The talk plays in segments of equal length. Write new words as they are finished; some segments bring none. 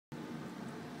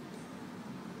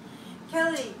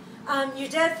Kelly, your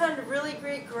dad found a really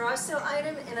great garage sale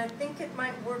item, and I think it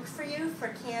might work for you for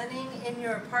canning in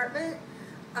your apartment.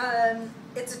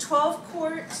 It's a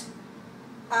 12-quart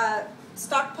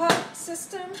stock pot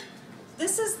system.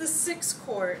 This is the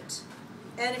 6-quart,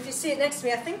 and if you see it next to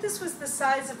me, I think this was the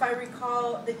size, if I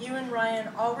recall, that you and Ryan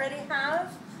already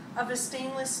have of a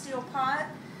stainless steel pot.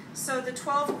 So the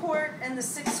 12-quart and the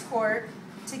 6-quart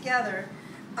together.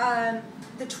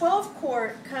 The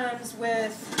 12-quart comes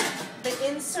with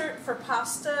the insert for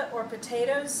pasta or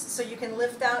potatoes, so you can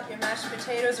lift out your mashed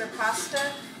potatoes or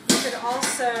pasta. You can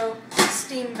also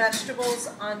steam vegetables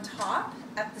on top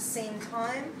at the same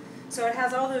time. So it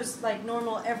has all those like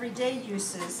normal everyday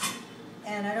uses.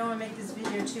 And I don't want to make this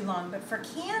video too long, but for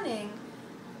canning,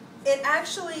 the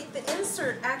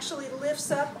insert actually lifts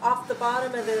up off the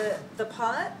bottom of the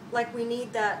pot, like we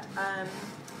need that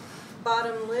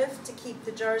bottom lift to keep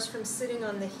the jars from sitting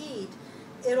on the heat.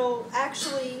 It'll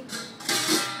actually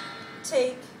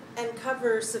take and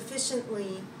cover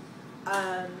sufficiently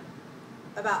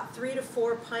about 3 to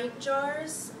 4 pint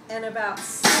jars and about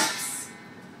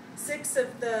six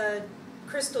of the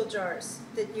crystal jars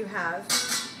that you have,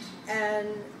 and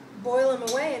boil them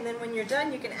away, and then when you're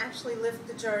done you can actually lift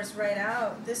the jars right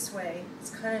out this way.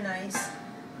 It's kind of nice.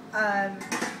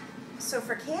 So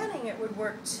for canning it would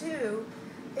work too.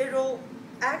 It'll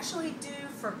actually do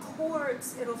for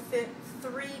quarts, it'll fit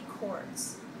 3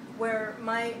 quarts, where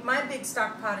my big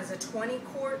stock pot is a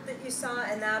 20-quart that you saw,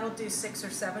 and that'll do 6 or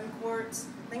 7 quarts.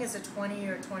 I think it's a 20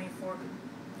 or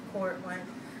 24-quart one.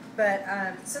 But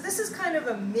so this is kind of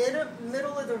a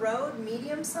middle of the road,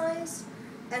 medium size,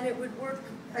 and it would work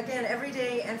again every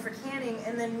day and for canning.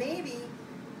 And then maybe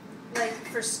like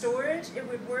for storage, it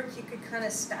would work. You could kind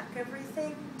of stack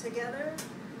everything together,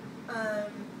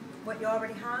 what you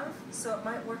already have, so it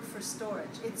might work for storage.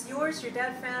 It's yours. Your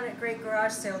dad found it. Great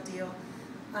garage sale deal.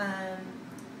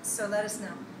 So let us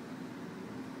know.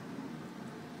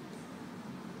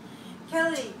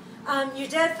 Kelly, your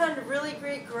dad found a really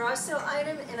great garage sale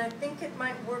item, and I think it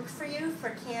might work for you for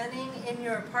canning in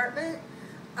your apartment.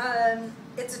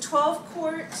 It's a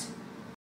 12-quart